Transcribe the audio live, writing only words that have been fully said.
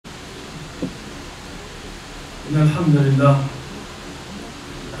إن الحمد لله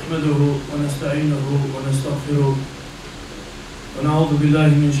نحمده ونستعينه ونستغفره ونعوذ بالله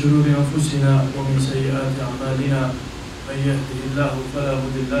من شرور أنفسنا ومن سيئات أعمالنا من يهده الله فلا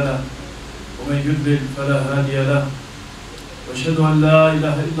مضل له ومن يضلل فلا هادي له وأشهد أن لا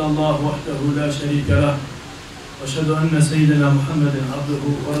إله إلا الله وحده لا شريك له وأشهد أن سيدنا محمد عبده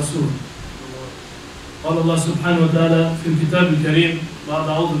ورسوله. قال الله سبحانه وتعالى في الكتاب الكريم بعد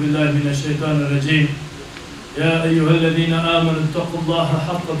أعوذ بالله من الشيطان الرجيم: يا أيها الذين آمنوا اتقوا الله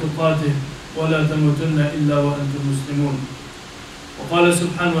حق تقاته ولا تموتن إلا وأنتم مسلمون. وقال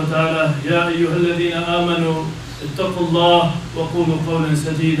سبحانه وتعالى: يا أيها الذين آمنوا اتقوا الله وقولوا قولا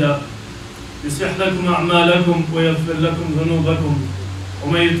سديدا يصلح لكم أعمالكم ويغفر لكم ذنوبكم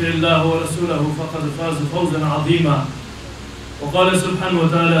ومن يطع الله ورسوله فقد فاز فوزا عظيما. وقال سبحانه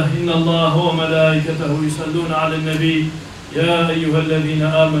وتعالى: إن الله وملائكته يصلون على النبي يا أيها الذين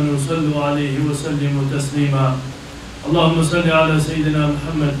آمنوا صلوا عليه وسلموا تسليما. اللهم صل على سيدنا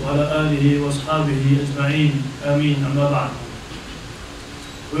محمد وعلى آله وأصحابه أجمعين آمين. أما بعد.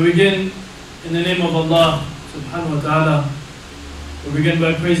 We begin in the name of Allah subhanahu wa ta'ala. We begin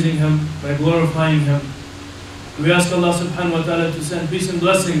by praising Him, by glorifying Him. We ask Allah subhanahu wa ta'ala to send peace and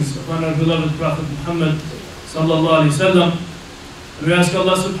blessings upon our beloved Prophet Muhammad sallallahu alayhi wa sallam. We ask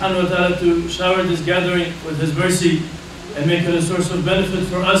Allah subhanahu wa ta'ala to shower this gathering with His mercy and make it a source of benefit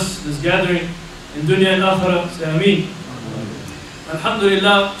for us, this gathering in dunya and akhirah. Say Ameen.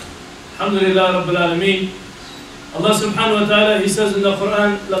 Alhamdulillah, Alhamdulillah Rabbil Alameen. Allah subhanahu wa ta'ala, He says in the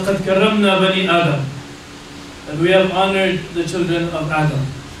Quran, لَقَدْ كَرَّمْنَا بَنِي آدَمَ, that we have honored the children of Adam.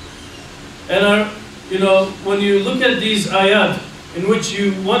 And when you look at these ayat, in which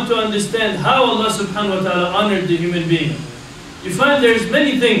you want to understand how Allah subhanahu wa ta'ala honored the human being, you find there's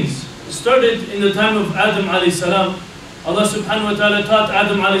many things. It started in the time of Adam alayhi salam. Allah subhanahu wa ta'ala taught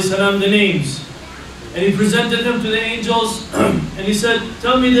Adam alayhi salam the names. And He presented him to the angels and He said,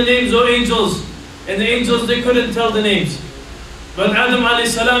 tell me the names, O angels. And the angels, they couldn't tell the names. But Adam alayhi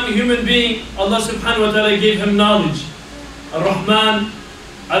salam, a human being, Allah subhanahu wa ta'ala gave him knowledge. Ar-Rahman,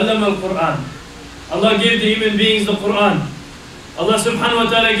 Allama al-Quran. Allah gave the human beings the Quran. Allah subhanahu wa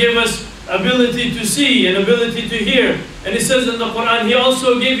ta'ala gave us ability to see and ability to hear. And it says in the Quran, He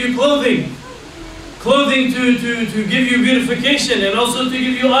also gave you clothing. Clothing to give you beautification and also to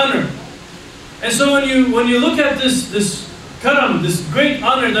give you honor. And so when you look at this karam, this great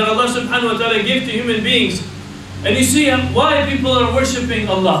honor that Allah subhanahu wa ta'ala gave to human beings, and you see why people are worshipping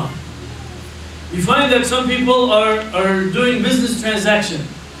Allah. You find that some people are doing business transaction.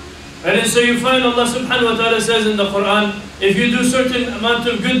 Right? And so you find Allah subhanahu wa ta'ala says in the Quran, if you do certain amount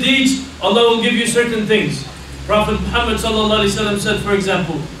of good deeds, Allah will give you certain things. Prophet Muhammad sallallahu alayhi wa sallam said, for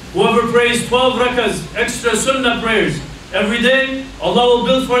example, whoever prays 12 rakahs, extra sunnah prayers, every day, Allah will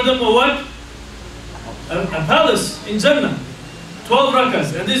build for them a what? A palace in Jannah. 12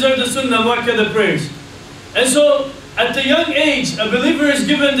 rakahs. And these are the sunnah muakkada prayers. And so, at the young age, a believer is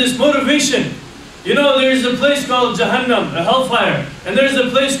given this motivation. You know, there is a place called Jahannam, a hellfire. And there is a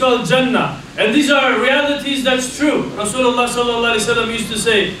place called Jannah. And these are realities that's true. Rasulullah sallallahu alayhi wa sallam used to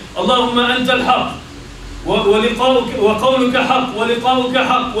say, Allahumma anta al-haq. وَقَوْلُكَ حَقٌّ وَلِقَاؤُكَ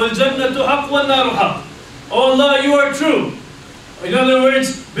حَقٌّ وَالْجَنَّةُ حَقٌّ وَالنَّارُ حَقٌّ. Oh Allah, you are true. In other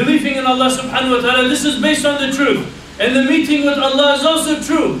words, believing in Allah subhanahu wa ta'ala, this is based on the truth. And the meeting with Allah is also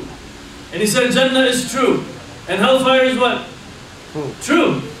true. And He said Jannah is true. And hellfire is what?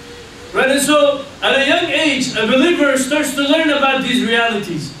 True. Right? And so, at a young age, a believer starts to learn about these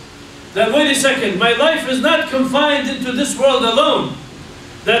realities. That, wait a second, my life is not confined into this world alone.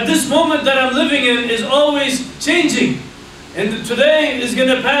 That this moment that I'm living in is always changing. And today is going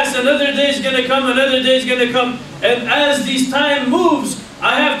to pass, another day is going to come, another day is going to come. And as this time moves,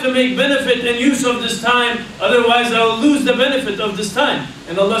 I have to make benefit and use of this time, otherwise I will lose the benefit of this time.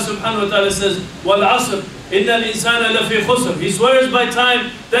 And Allah subhanahu wa ta'ala says, وَالْعَصْرِ إِنَّ الْإِنسَانَ لَفِي خُسْرٍ. He swears by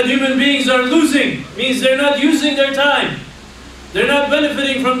time that human beings are losing, means they're not using their time. They're not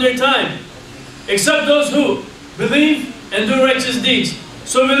benefiting from their time. Except those who believe and do righteous deeds.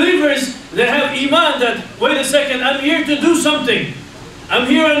 So believers, they have iman that, wait a second, I'm here to do something. I'm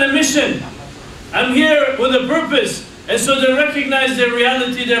here on a mission. I'm here with a purpose. And so they recognize their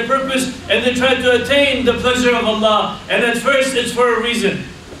reality, their purpose, and they try to attain the pleasure of Allah. And at first, it's for a reason.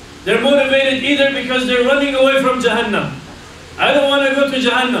 They're motivated either because they're running away from Jahannam. I don't want to go to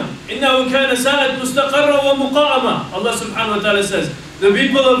Jahannam. إِنَّهُ كَانَ سَاءَتْ مُسْتَقَرًّا وَمُقَامًا. Allah subhanahu wa ta'ala says, the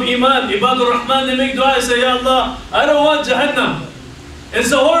people of Iman, Ibadur Rahman, they make dua and say, Ya Allah, I don't want Jahannam.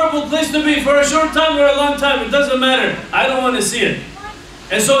 It's a horrible place to be for a short time or a long time. It doesn't matter. I don't want to see it.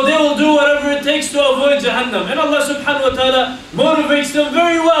 And so they will do whatever it takes to avoid Jahannam. And Allah subhanahu wa ta'ala motivates them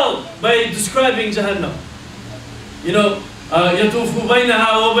very well by describing Jahannam. You know, يَطُوفُ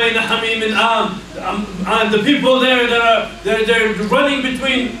بَيْنَهَا وَبَيْنَ حَمِيمٍ and the people there that they're running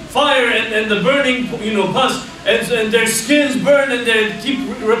between fire and the burning, you know, pus, and their skins burn and they keep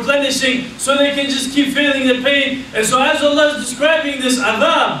replenishing so they can just keep feeling the pain. And so as Allah is describing this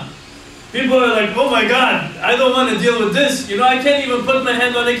adhab, people are like, oh my God, I don't want to deal with this. You know, I can't even put my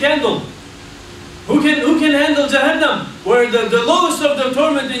hand on a candle. Who can handle Jahannam? Where the lowest of the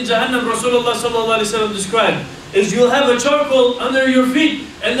torment in Jahannam, Rasulullah sallallahu alaihi wasallam described, is you'll have a charcoal under your feet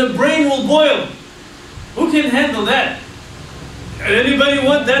and the brain will boil. Who can handle that? Anybody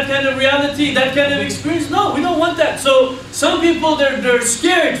want that kind of reality, that kind of experience? No, we don't want that. So some people, they're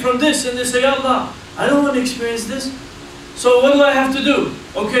scared from this and they say, Allah, I don't want to experience this. So what do I have to do?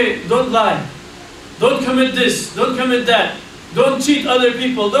 Okay, don't lie. Don't commit this, don't commit that. Don't cheat other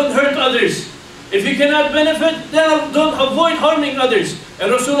people, don't hurt others. If you cannot benefit, then don't avoid harming others.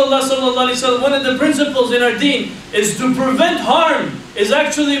 And Rasulullah sallallahu alaihi wasallam, one of the principles in our deen is to prevent harm is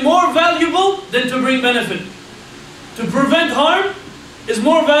actually more valuable than to bring benefit. To prevent harm is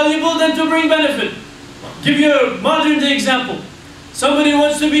more valuable than to bring benefit. Give you a modern day example. Somebody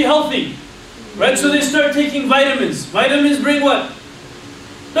wants to be healthy, right? So they start taking vitamins. Vitamins bring what?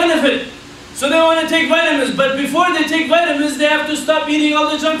 Benefit. So they want to take vitamins, but before they take vitamins, they have to stop eating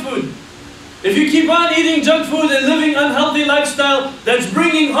all the junk food. If you keep on eating junk food and living unhealthy lifestyle that's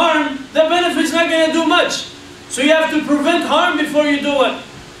bringing harm, the benefit's not going to do much. So you have to prevent harm before you do what?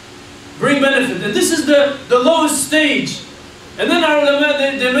 Bring benefit. And this is the lowest stage. And then our ulama,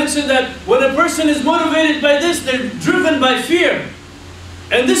 they mentioned that when a person is motivated by this, they're driven by fear.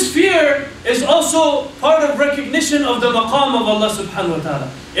 And this fear is also part of recognition of the maqam of Allah subhanahu wa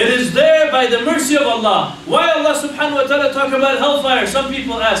ta'ala. It is there by the mercy of Allah. Why Allah subhanahu wa ta'ala talk about hellfire? Some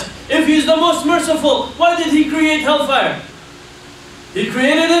people ask, if He's the most merciful, why did He create hellfire? He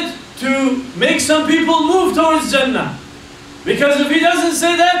created it to make some people move towards Jannah. Because if He doesn't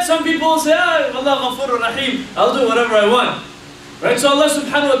say that, some people will say, Allah ghafurur rahim, I'll do whatever I want. Right? So Allah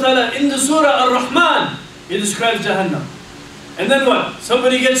subhanahu wa ta'ala in the surah Ar-Rahman, He describes Jahannam. And then what?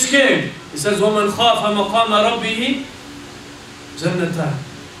 Somebody gets scared. He says, وَمَنْ خَافَ مَقَامَ رَبِّهِ جَنَّتَانِ.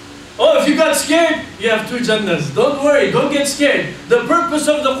 Oh, if you got scared, you have 2 Jannahs. Don't worry, don't get scared. The purpose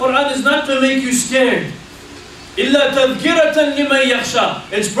of the Quran is not to make you scared. إِلَّا تَذْكِرَةً لِمَنْ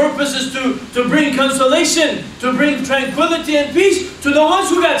يَخْشَى. Its purpose is to bring consolation, to bring tranquility and peace to the ones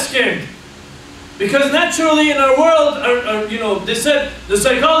who got scared. Because naturally in our world, you know, they said, the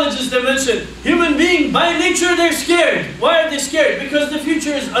psychologists, they mentioned, human being, by nature, they're scared. Why are they scared? Because the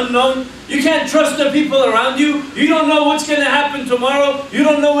future is unknown. You can't trust the people around you. You don't know what's going to happen tomorrow. You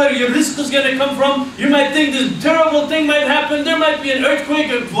don't know where your risk is going to come from. You might think this terrible thing might happen. There might be an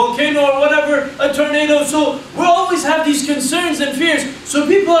earthquake, a volcano or whatever, a tornado. So we always have these concerns and fears. So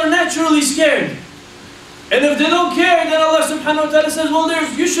people are naturally scared. And if they don't care, then Allah subhanahu wa ta'ala says, well,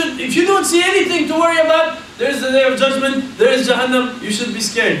 if you don't see anything to worry about, there's the day of judgment, there is Jahannam, you should be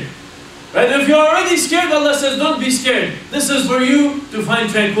scared. Right? If you're already scared, Allah says, don't be scared. This is for you to find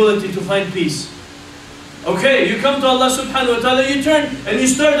tranquility, to find peace. Okay, you come to Allah subhanahu wa ta'ala, you turn and you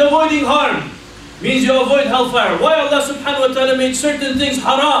start avoiding harm. Means you avoid hellfire. Why Allah subhanahu wa ta'ala made certain things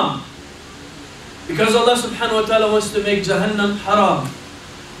haram? Because Allah subhanahu wa ta'ala wants to make Jahannam haram.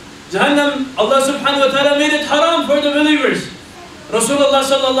 Jahannam, Allah subhanahu wa ta'ala made it haram for the believers. Rasulullah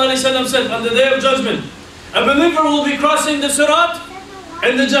sallallahu alaihi wasallam said, on the day of judgment, a believer will be crossing the sirat,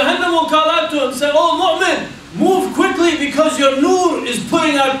 and the Jahannam will call out to him and say, oh mu'min, move quickly because your nur is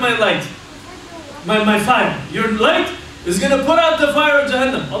putting out my light. My fire. Your light is going to put out the fire of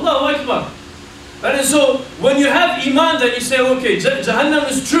Jahannam. Allahu Akbar. And so, when you have iman, then you say, okay, Jahannam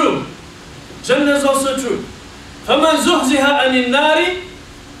is true. Jannah is also true. فَمَنْ زُحْزِهَا عَنِ النَّارِ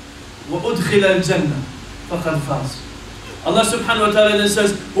وَأُدْخِلَ الْجَنَّةِ فَقَدْ فَازَ. Allah subhanahu wa ta'ala then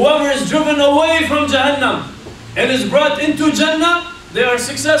says, whoever is driven away from Jahannam and is brought into Jannah, they are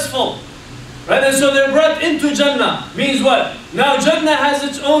successful. Right? And so they're brought into Jannah. Means what? Now Jannah has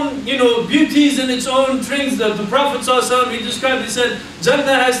its own, you know, beauties and its own things. The Prophet ﷺ, he described, he said,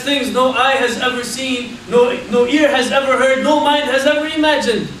 Jannah has things no eye has ever seen, no ear has ever heard, no mind has ever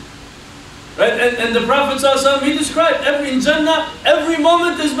imagined. Right? And the Prophet ﷺ, he described, in Jannah, every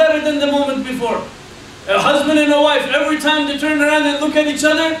moment is better than the moment before. A husband and a wife, every time they turn around and look at each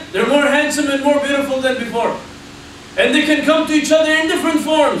other, they're more handsome and more beautiful than before. And they can come to each other in different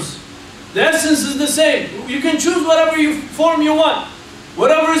forms. The essence is the same. You can choose whatever form you want.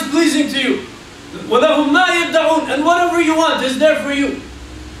 Whatever is pleasing to you. And whatever you want is there for you.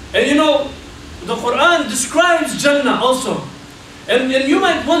 And you know, the Quran describes Jannah also. And you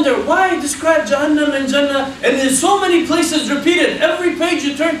might wonder, why describe Jahannam and Jannah? And there's so many places repeated. Every page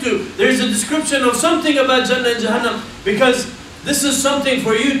you turn to, there's a description of something about Jannah and Jahannam. Because this is something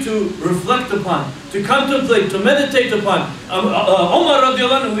for you to reflect upon, to contemplate, to meditate upon. Umar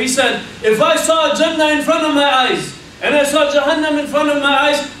radiallahu anhu, he said, if I saw Jannah in front of my eyes, and I saw Jahannam in front of my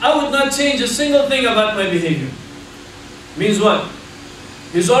eyes, I would not change a single thing about my behavior. Means what?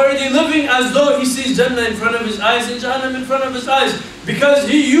 He's already living as though he sees Jannah in front of his eyes and Jahannam in front of his eyes. Because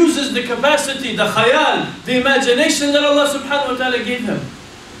he uses the capacity, the khayal, the imagination that Allah subhanahu wa ta'ala gave him.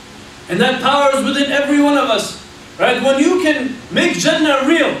 And that power is within every one of us. Right? When you can make Jannah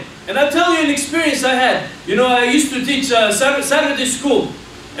real. And I'll tell you an experience I had. You know, I used to teach Saturday school.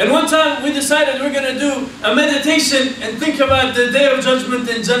 And one time we decided we're going to do a meditation and think about the Day of Judgment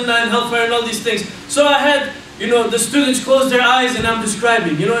and Jannah and Hellfire and all these things. So I had, you know, the students close their eyes and I'm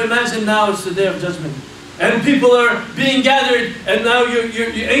describing. You know, imagine now it's the Day of Judgment. And people are being gathered and now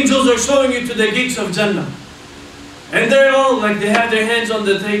your angels are showing you to the gates of Jannah. And they're all like, they have their hands on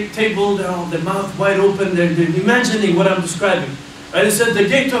the table, they're all, their mouth wide open, they're imagining what I'm describing. And it said the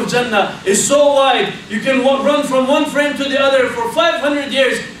gate of Jannah is so wide, you can run from one frame to the other for 500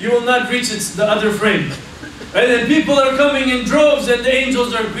 years, you will not reach the other frame. And then people are coming in droves and the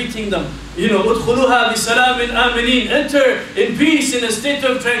angels are greeting them. You know, udkhuluha bisalamin aminin. Enter in peace, in a state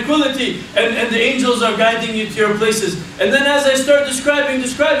of tranquility. And the angels are guiding you to your places. And then as I start describing,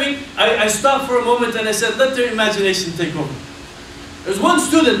 I stopped for a moment and I said, let their imagination take over. There's one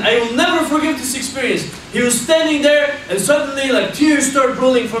student, I will never forget this experience. He was standing there and suddenly like tears start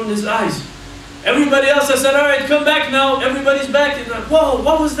rolling from his eyes. Everybody else, I said, all right, come back now. Everybody's back. He's like, whoa,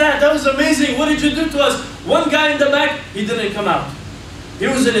 what was that? That was amazing. What did you do to us? One guy in the back, he didn't come out. He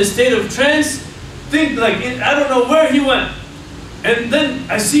was in a state of trance. I don't know where he went. And then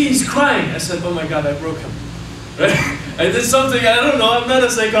I see he's crying. I said, oh my God, I broke him. Right? I did something, I don't know, I'm not a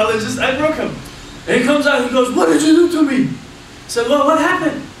psychologist. I broke him. And he comes out, he goes, what did you do to me? I said, well, what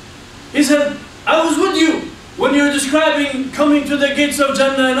happened? He said, I was with you when you were describing coming to the gates of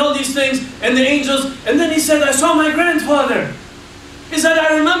Jannah and all these things and the angels. And then he said, I saw my grandfather. He said,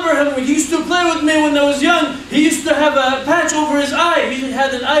 I remember him. He used to play with me when I was young. He used to have a patch over his eye. He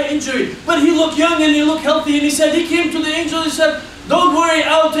had an eye injury. But he looked young and he looked healthy. And he said, he came to the angel. He said, don't worry,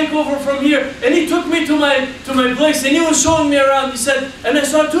 I'll take over from here. And he took me to my place and he was showing me around. He said, and I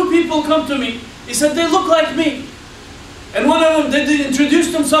saw two people come to me. He said, they look like me. And one of them, they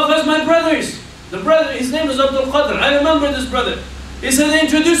introduced themselves as my brothers. The brother, his name is Abdul Qadr. I remember this brother. He said, they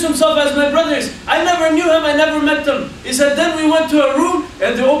introduced themselves as my brothers. I never knew him, I never met them. He said, then we went to a room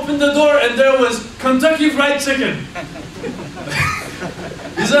and they opened the door and there was Kentucky Fried Chicken.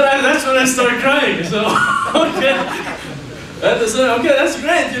 He said, that's when I started crying. So, okay. And I said, okay, that's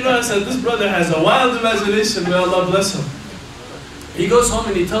great. You know, I said, this brother has a wild imagination. May Allah bless him. He goes home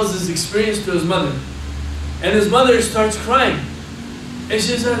and he tells his experience to his mother. And his mother starts crying. And he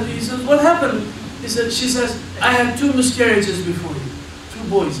says, what happened? She says, I had 2 miscarriages before you. 2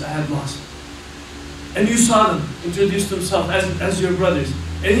 boys I had lost. And you saw them, introduced themselves as your brothers.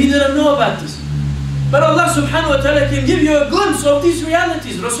 And he didn't know about this. But Allah subhanahu wa ta'ala can give you a glimpse of these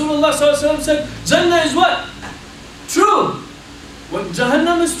realities. Rasulullah said, Jannah is what? True. What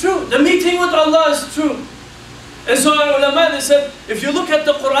Jahannam is true. The meeting with Allah is true. And so our ulama, they said, if you look at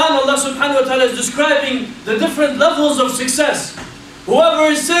the Quran, Allah subhanahu wa ta'ala is describing the different levels of success.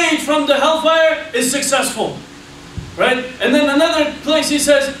 Whoever is saved from the hellfire is successful. Right? And then another place he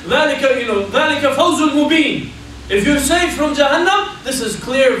says, ذَلِكَ فَوْزُ الْمُبِينَ. If you're saved from Jahannam, this is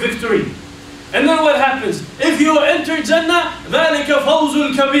clear victory. And then what happens? If you enter Jannah, ذَلِكَ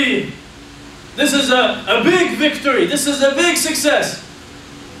فَوْزُ الْكَبِيرِ. This is a big victory. This is a big success.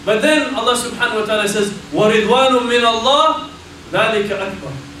 But then Allah subhanahu wa ta'ala says, وَرِضْوَانٌ مِّنَ اللَّهِ ذَلِكَ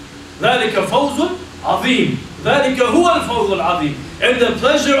أَكْبَرُ. ذَلِكَ فَوْزٌ عَظِيمٌ. ذَلِكَ هُوَ الْفَوْزُ الْعَظِيمُ. And the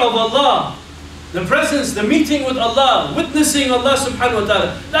pleasure of Allah, the presence, the meeting with Allah, witnessing Allah subhanahu wa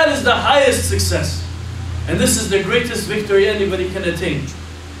ta'ala, that is the highest success. And this is the greatest victory anybody can attain.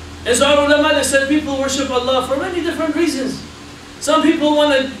 And so our ulama, they said people worship Allah for many different reasons. Some people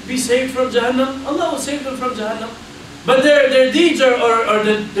want to be saved from Jahannam. Allah will save them from Jahannam. But their deeds are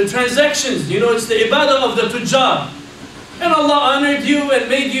the transactions. You know, it's the ibadah of the tujjar. And Allah honored you and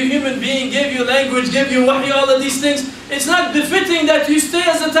made you human being, gave you language, gave you wahy, all of these things. It's not befitting that you stay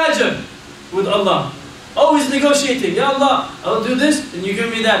as a tajir with Allah. Always negotiating. Ya Allah, I'll do this and you give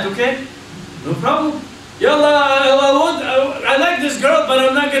me that, okay? No problem. Ya Allah, I like this girl, but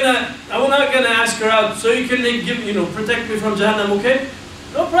I'm not gonna ask her out, so you can protect me from Jahannam, okay?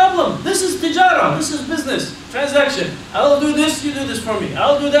 No problem. This is tijara. This is business, transaction. I'll do this, you do this for me.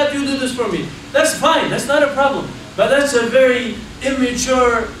 I'll do that, you do this for me. That's fine. That's not a problem. But that's a very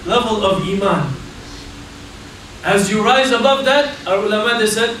immature level of iman. As you rise above that, our ulama, they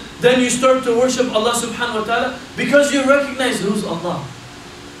said, then you start to worship Allah subhanahu wa ta'ala because you recognize who's Allah.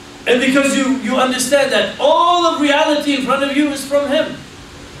 And because you understand that all of reality in front of you is from Him.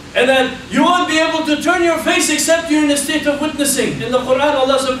 And that you won't be able to turn your face except you're in a state of witnessing. In the Quran,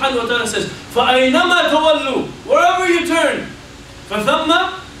 Allah subhanahu wa ta'ala says, فَأَيْنَمَا تَوَلُّوا, wherever you turn, فَثَمَّ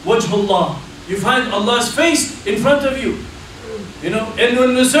وَجْهُ اللَّهِ, you find Allah's face in front of you. You know, and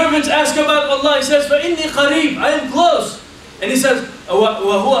when the servants ask about Allah, He says, فَإِنِّي قَرِيب, I am close. And He says,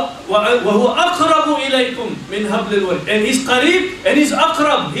 وَهُوَ أَقْرَبُ إِلَيْكُمْ مِنْ حَبْلِ الْوَرِيدِ, and He's qareeb, and He's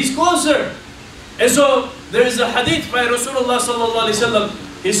aqrab, He's closer. And so, there is a hadith by Rasulullah sallallahu alaihi wasallam.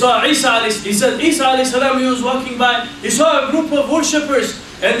 He saw Isa, he said, Isa alayhi salam, he was walking by, he saw a group of worshippers,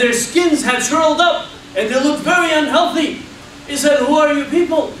 and their skins had curled up, and they looked very unhealthy. He said, who are you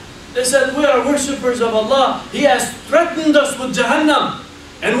people? They said, we are worshippers of Allah. He has threatened us with Jahannam,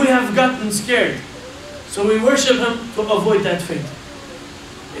 and we have gotten scared. So we worship Him to avoid that fate.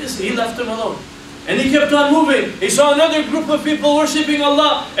 He left them alone. And he kept on moving. He saw another group of people worshipping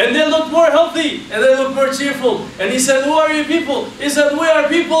Allah, and they looked more healthy, and they looked more cheerful. And he said, who are you people? He said, we are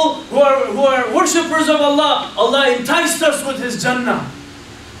people who are worshippers of Allah. Allah enticed us with His Jannah.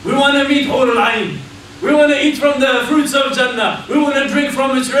 We want to meet Hurul Ain. We want to eat from the fruits of Jannah. We want to drink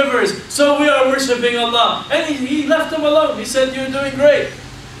from its rivers. So we are worshipping Allah. And he left them alone. He said, you're doing great.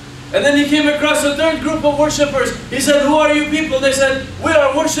 And then he came across a third group of worshippers. He said, who are you people? They said, we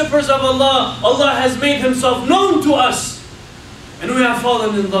are worshippers of Allah. Allah has made Himself known to us. And we have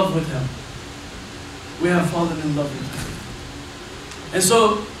fallen in love with Him. We have fallen in love with Him. And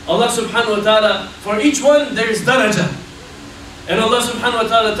so, Allah subhanahu wa ta'ala, for each one there is darajah. And Allah subhanahu wa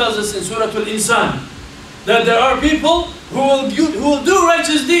ta'ala tells us in Surah Al-Insan, that there are people who will do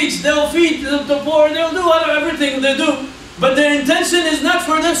righteous deeds. They'll feed the poor, they'll do everything they do. But their intention is not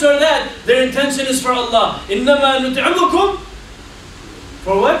for this or that. Their intention is for Allah. إِنَّمَا نُطْعِمُكُمْ,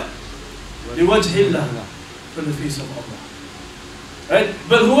 for what? لِوَجْهِ اللَّهِ, for the face of Allah. Right?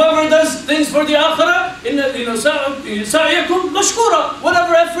 But whoever does things for the akhirah, سَعْيَكُمْ مَشْكُورًا,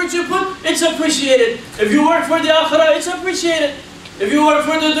 whatever effort you put, it's appreciated. If you work for the akhirah, it's appreciated. If you work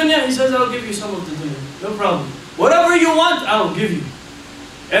for the dunya, He says, I'll give you some of the dunya. No problem. Whatever you want, I'll give you.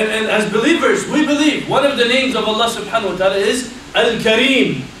 And as believers, we believe one of the names of Allah subhanahu wa ta'ala is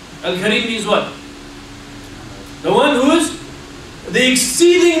Al-Kareem. Al-Kareem means what? The one who is the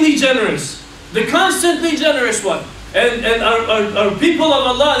exceedingly generous, the constantly generous one. And our people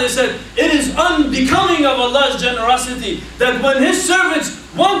of Allah, they said, it is unbecoming of Allah's generosity that when His servants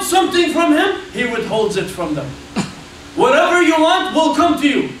want something from Him, He withholds it from them. Whatever you want will come to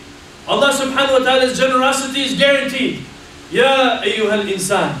you. Allah subhanahu wa ta'ala's generosity is guaranteed. Ya ayyuhal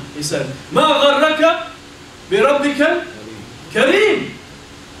insan, He said, ma gharraka bi rabbika kareem.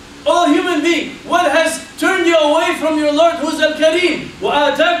 Oh human being, what has turned you away from your Lord who is al-Kareem?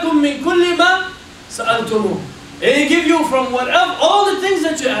 Wa atakum min kulli ma sa'altumuh. And He give you from whatever, all the things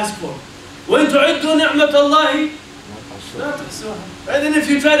that you ask for. Wa in tu'iddu ni'matallahi la tuhsuha. Right? And if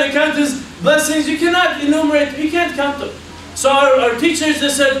you try to count His blessings, you cannot enumerate, you can't count them. So our teachers, they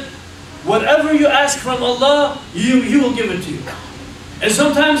said, whatever you ask from Allah, He will give it to you. And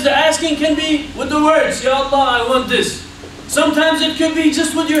sometimes the asking can be with the words, Ya Allah, I want this. Sometimes it could be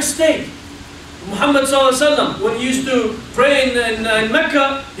just with your state. Muhammad sallallahu alaihi wasallam, when he used to pray in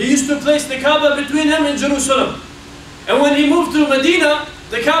Mecca, he used to place the Kaaba between him and Jerusalem. And when he moved to Medina,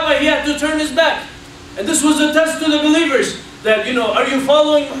 the Kaaba, he had to turn his back. And this was a test to the believers, that, are you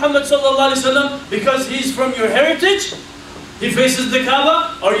following Muhammad sallallahu alaihi wasallam because he's from your heritage? He faces the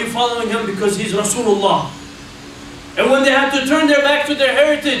Kaaba, or are you following him because he's Rasulullah? And when they had to turn their back to their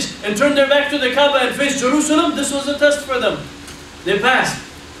heritage and turn their back to the Kaaba and face Jerusalem, this was a test for them. They passed.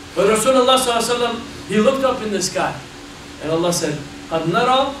 But Rasulullah sallallahu alaihi wasallam, he looked up in the sky, and Allah said, قَدْ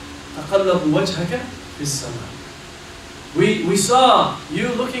نَرَى تَقَلَّبُ وَجْهَكَ فِي السَّمَاءِ. We saw you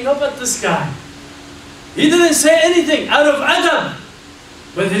looking up at the sky. He didn't say anything out of adab,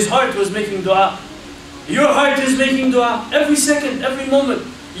 but his heart was making dua. Your heart is making dua every second, every moment.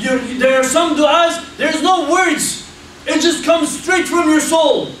 There are some du'as, there's no words. It just comes straight from your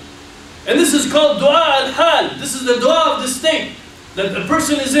soul. And this is called dua al-hal. This is the dua of the state that a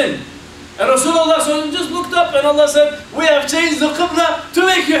person is in. And Rasulullah just looked up and Allah said, we have changed the qibla to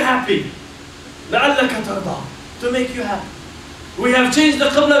make you happy. لَعَلَّكَ تَرْضَى, to make you happy. We have changed the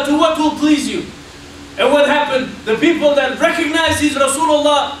qibla to what will please you. And what happened? The people that recognized He's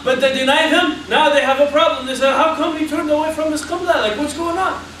Rasulullah, but they denied Him, now they have a problem. They said, how come He turned away from His qibla? Like, what's going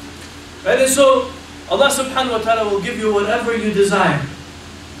on? Right? And so, Allah subhanahu wa ta'ala will give you whatever you desire.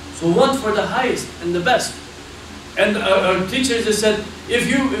 So want for the highest and the best. And our teachers have said, if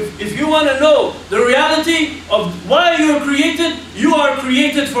you want to know the reality of why you are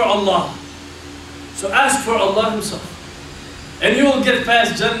created for Allah. So ask for Allah Himself. And you will get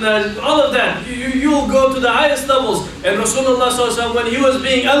past Jannah, all of that. You will go to the highest levels. And Rasulullah SAW, when he was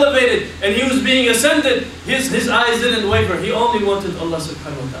being elevated and he was being ascended, his eyes didn't waver. He only wanted Allah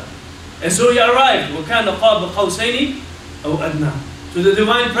subhanahu wa ta'ala. And so he arrived. وَكَانَ قَابَ قَوْسَيْنِ أَوْ أَدْنَى, to the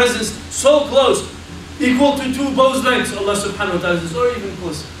divine presence, so close, equal to 2 bows lengths, Allah subhanahu wa ta'ala says, or even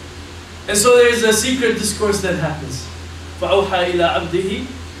closer. And so there is a secret discourse that happens. فَأَوْحَى إِلَىٰ عَبْدِهِ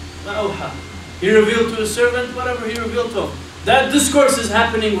مَا أَوْحَى. He revealed to his servant whatever he revealed to him. That discourse is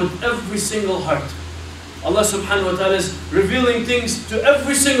happening with every single heart. Allah subhanahu wa ta'ala is revealing things to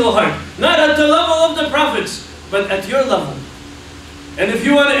every single heart. Not at the level of the prophets, but at your level. And if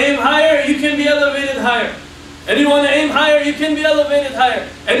you want to aim higher, you can be elevated higher. And you want to aim higher, you can be elevated higher.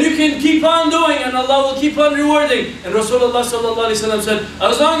 And you can keep on doing, and Allah will keep on rewarding. And Rasulullah sallallahu alaihi wasallam said,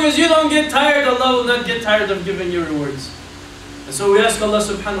 as long as you don't get tired, Allah will not get tired of giving you rewards. And so we ask Allah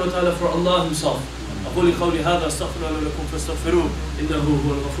subhanahu wa ta'ala for Allah Himself. أقول قولي هذا أستغفر الله لكم فاستغفروه إنه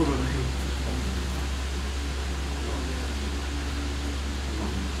هو الغفور الرحيم.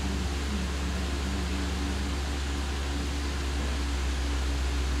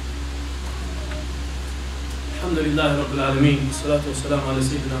 الحمد لله رب العالمين والصلاة والسلام على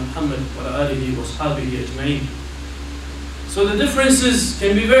سيدنا محمد وعلى آله وأصحابه أجمعين. So the differences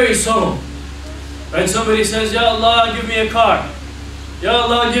can be very subtle. Right? Somebody says, Ya Allah, give me a car. Ya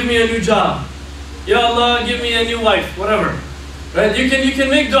Allah, give me a new job. Ya Allah, give me a new wife, whatever. Right? You can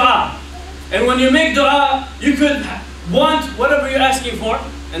make dua. And when you make dua, you could want whatever you're asking for,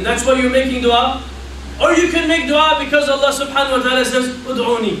 and that's why you're making dua. Or you can make dua because Allah subhanahu wa ta'ala says,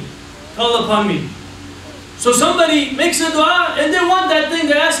 Ud'uni, call upon me. So somebody makes a dua and they want that thing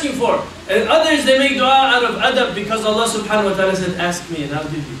they're asking for. And others, they make dua out of adab because Allah subhanahu wa ta'ala said, ask me and I'll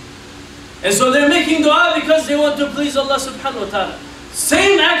give you. And so they're making dua because they want to please Allah subhanahu wa ta'ala.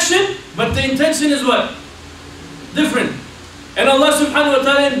 Same action, but the intention is what? Different. And Allah subhanahu wa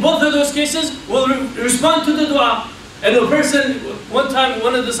ta'ala in both of those cases will respond to the dua. And a person, one time,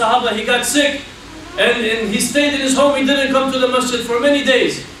 one of the Sahaba, he got sick and he stayed in his home, he didn't come to the masjid for many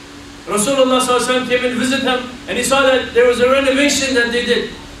days. Rasulullah ﷺ came and visited him and he saw that there was a renovation that they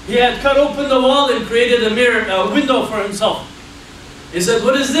did. He had cut open the wall and created a window for himself. He said,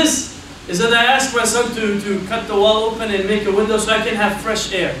 what is this? He said, I asked my son to cut the wall open and make a window so I can have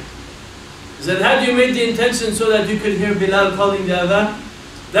fresh air. He said, had you made the intention so that you could hear Bilal calling the adhan?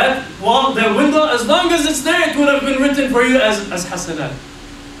 That wall, that window, as long as it's there, it would have been written for you as hasanat.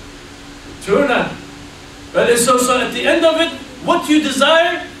 True or not? Right? And so at the end of it, what you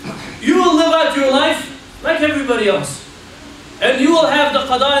desire, you will live out your life like everybody else. And you will have the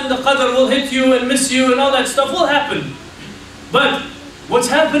qada and the qadr will hit you and miss you and all that stuff will happen. But what's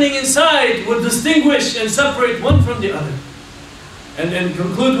happening inside will distinguish and separate one from the other. And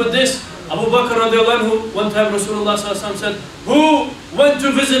conclude with this. Abu Bakr radiallahu anhu, one time Rasulullah said, who went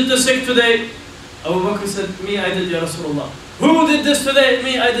to visit the sick today? Abu Bakr said, me, I did, Ya Rasulullah. Who did this today?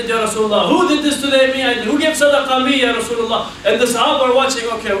 Me, I did, Ya Rasulullah. Who did this today? Me, I did. Who gave sadaqah? Me, Ya Rasulullah. And the Sahaba are watching,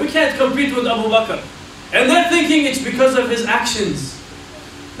 okay, we can't compete with Abu Bakr. And they're thinking it's because of his actions.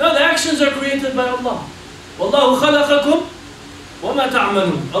 No, the actions are created by Allah. Wallahu khalaqakum wa ma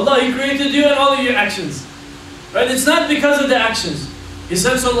ta'malun. Allah, He created you and all of your actions. Right? It's not because of the actions. He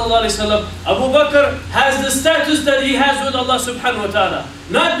said, sallallahu alayhi wa sallam, Abu Bakr has the status that he has with Allah subhanahu wa ta'ala.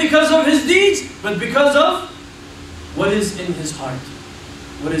 Not because of his deeds, but because of what is in his heart.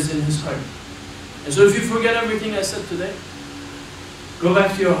 What is in his heart. And so if you forget everything I said today, go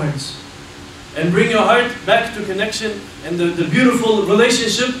back to your hearts. And bring your heart back to connection and the beautiful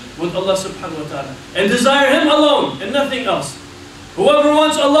relationship with Allah subhanahu wa ta'ala. And desire Him alone and nothing else. Whoever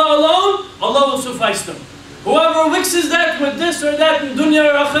wants Allah alone, Allah will suffice them. Whoever mixes that with this or that in dunya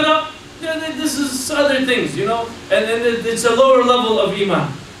or akhirah, this is other things, you know. And it's a lower level of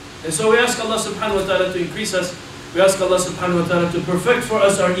iman. And so we ask Allah subhanahu wa ta'ala to increase us. We ask Allah subhanahu wa ta'ala to perfect for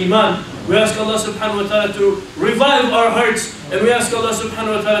us our iman. We ask Allah subhanahu wa ta'ala to revive our hearts. And we ask Allah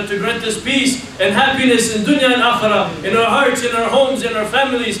subhanahu wa ta'ala to grant us peace and happiness in dunya and akhirah, in our hearts, in our homes, in our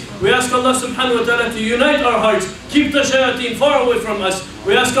families. We ask Allah subhanahu wa ta'ala to unite our hearts, keep the shayateen far away from us.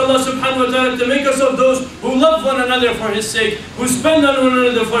 We ask Allah subhanahu wa ta'ala to make us of those who love one another for His sake, who spend on one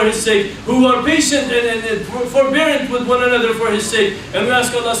another for His sake, who are patient and forbearant with one another for His sake. And we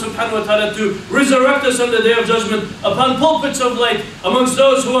ask Allah subhanahu wa ta'ala to resurrect us on the Day of Judgment upon pulpits of light, amongst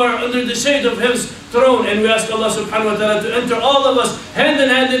those who are under the shade of His throne. And we ask Allah subhanahu wa ta'ala to enter all of us hand in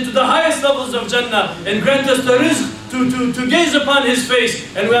hand into the highest levels of Jannah and grant us the rizq to gaze upon His face.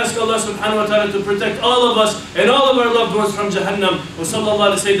 And we ask Allah subhanahu wa ta'ala to protect all of us and all of our loved ones from Jahannam. Wa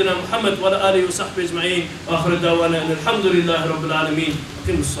sallallahu ala Sayyidina Muhammad wa ala alihi wa sahbihi ajma'in. Wa akhir da'wana alhamdulillahi rabbil alameen.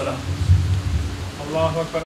 Aqimus salah. Allahu Akbar.